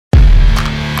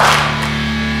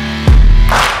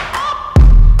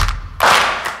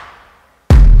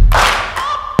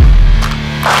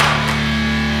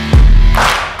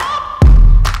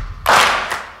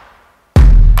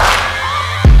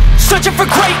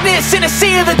greatness in a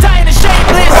sea of the dying and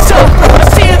shameless. So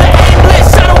a sea of the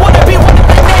aimless. I don't wanna be one of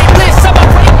the nameless. I'm a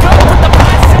raincoat with the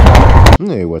mindset.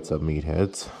 Hey, what's up,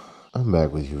 meatheads? I'm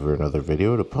back with you for another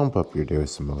video to pump up your day with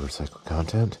some motorcycle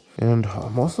content. And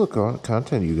most of the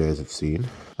content you guys have seen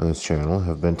on this channel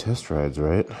have been test rides,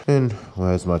 right? And well,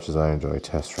 as much as I enjoy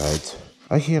test rides,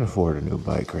 I can't afford a new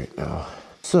bike right now.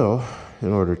 So,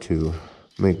 in order to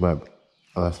make my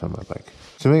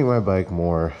bike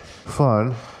more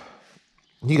fun,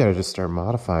 you gotta just start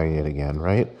modifying it again,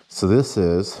 right? So this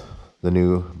is the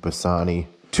new Bassani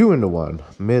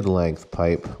 2-in-1 mid-length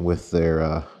pipe with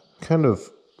their kind of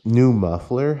new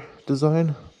muffler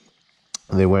design.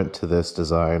 They went to this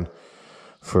design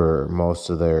for most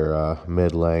of their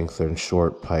mid-length and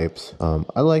short pipes.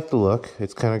 I like the look.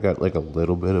 It's kind of got like a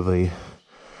little bit of a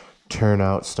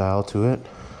turnout style to it.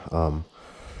 I'm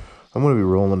going to be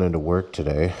rolling into work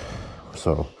today,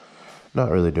 so not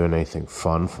really doing anything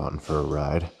fun for a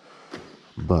ride,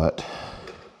 but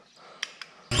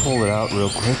pull it out real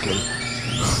quick and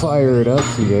fire it up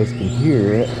so you guys can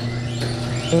hear it.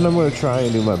 And I'm going to try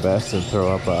and do my best and throw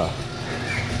up a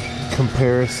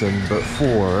comparison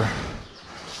before,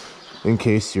 in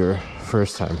case you're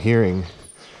first time hearing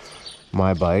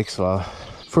my bikes. Well,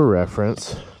 for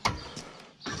reference,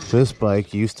 this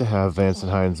bike used to have Vance &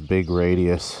 Hines big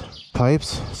radius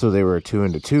pipes, so they were a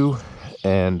 2-in-2,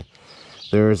 and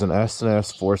there's an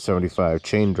S&S 475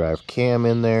 chain drive cam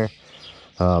in there.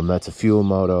 That's a Fuel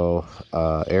Moto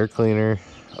air cleaner.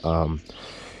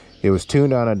 It was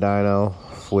tuned on a dyno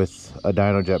with a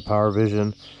DynoJet Power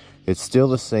Vision. It's still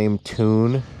the same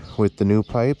tune with the new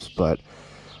pipes, but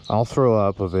I'll throw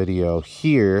up a video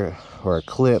here, or a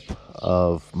clip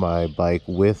of my bike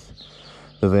with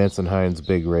the Vance & Hines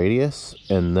big radius,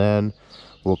 and then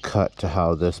we'll cut to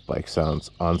how this bike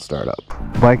sounds on startup.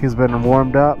 Bike has been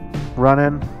warmed up,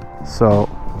 running, so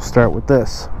we'll start with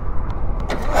this.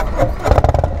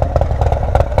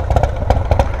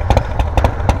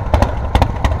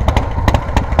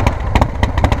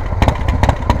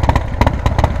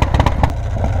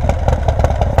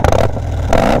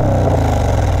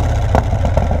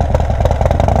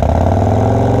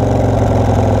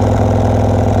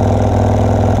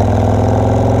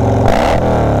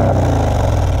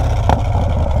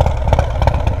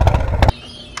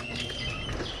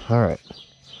 All right,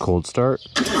 cold start.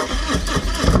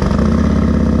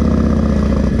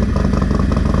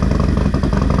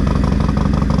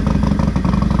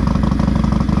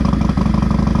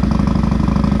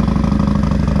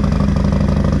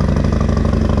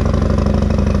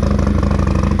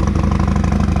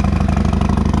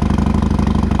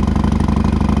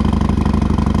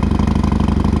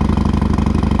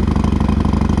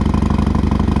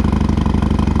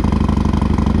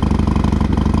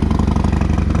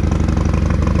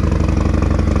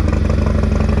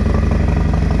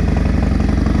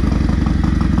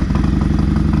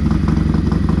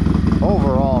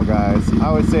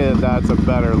 I would say that that's a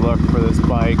better look for this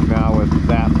bike now with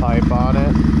that pipe on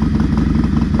it,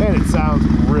 and it sounds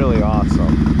really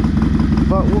awesome.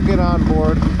 But we'll get on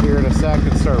board here in a sec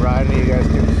and start riding. You guys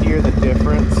can hear the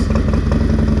difference.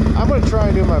 I'm going to try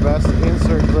and do my best to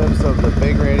insert clips of the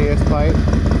big radius pipe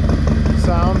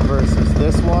sound versus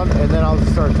this one, and then I'll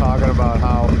just start talking about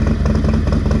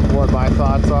what my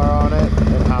thoughts are on it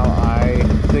and how I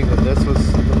think that this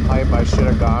was the pipe I should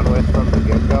have gone with from the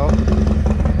get-go.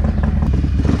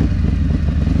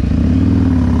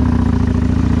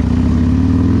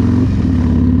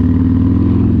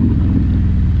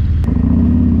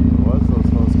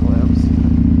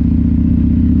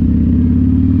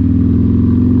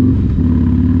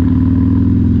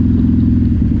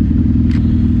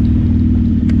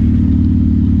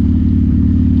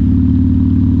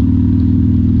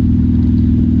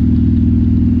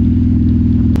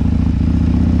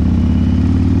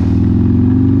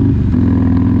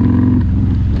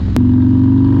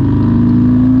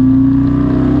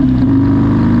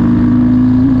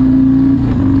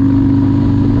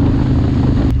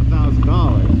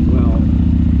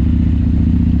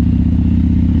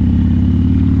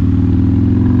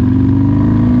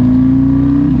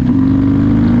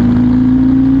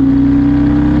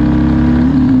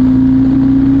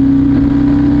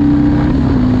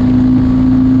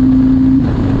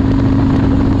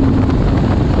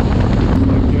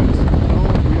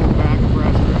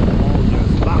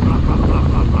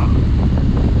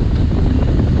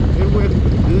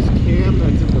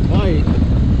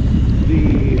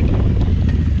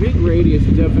 Radius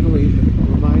definitely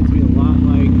reminds me a lot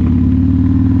like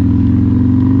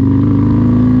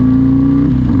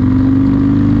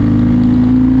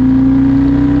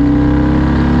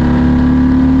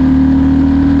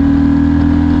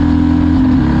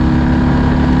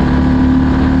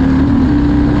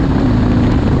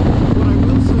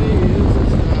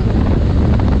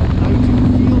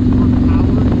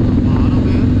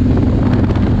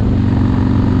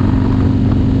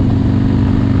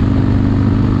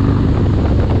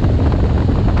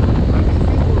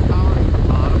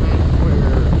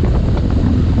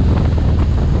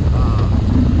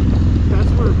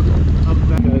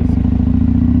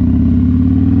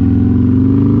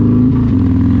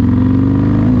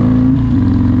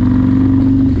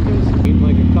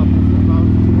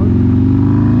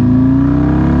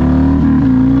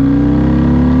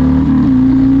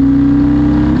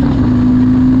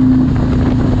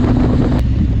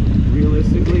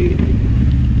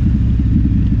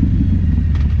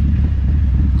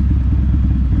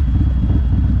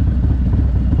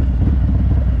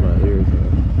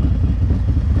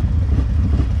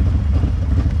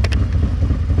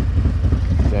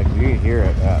You can hear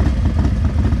it.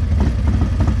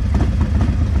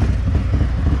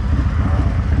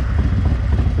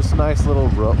 Just a nice little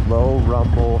low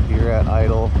rumble here at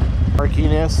idle.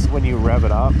 Sparkiness when you rev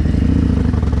it up.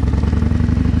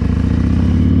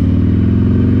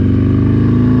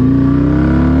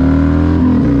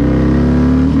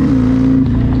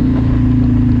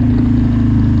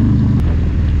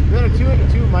 Then a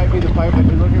 2-into-2 might be the pipe that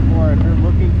you're looking for if you're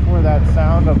looking for that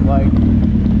sound of like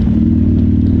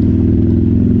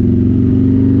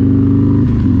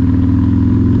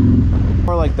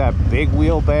more like that big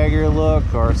wheel bagger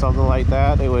look or something like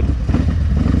that. It would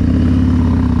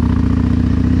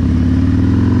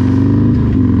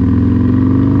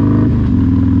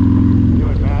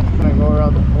match when I go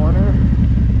around the corner.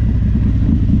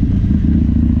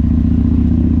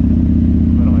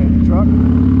 I don't hit the truck.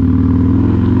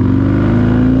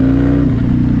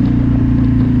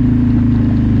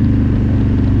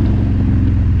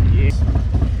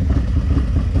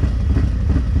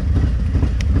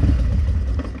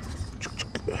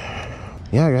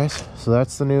 Yeah guys, so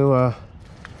that's the new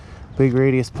big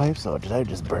radius pipes. Oh, did I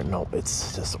just burn? Nope,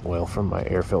 it's just oil from my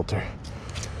air filter.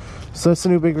 So that's the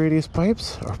new big radius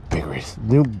pipes, or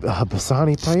new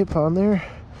Bassani pipe on there.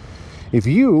 If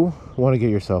you want to get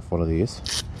yourself one of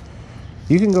these,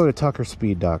 you can go to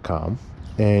tuckerspeed.com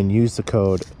and use the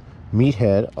code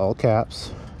meathead, all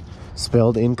caps,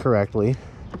 spelled incorrectly,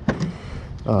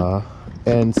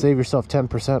 and save yourself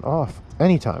 10% off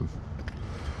anytime.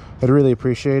 I'd really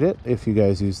appreciate it if you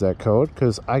guys use that code,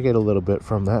 because I get a little bit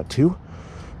from that too.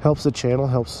 Helps the channel,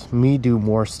 helps me do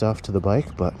more stuff to the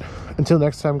bike. But until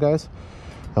next time guys,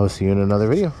 I will see you in another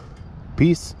video.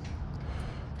 Peace.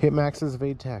 Hit maxes,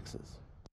 evade taxes.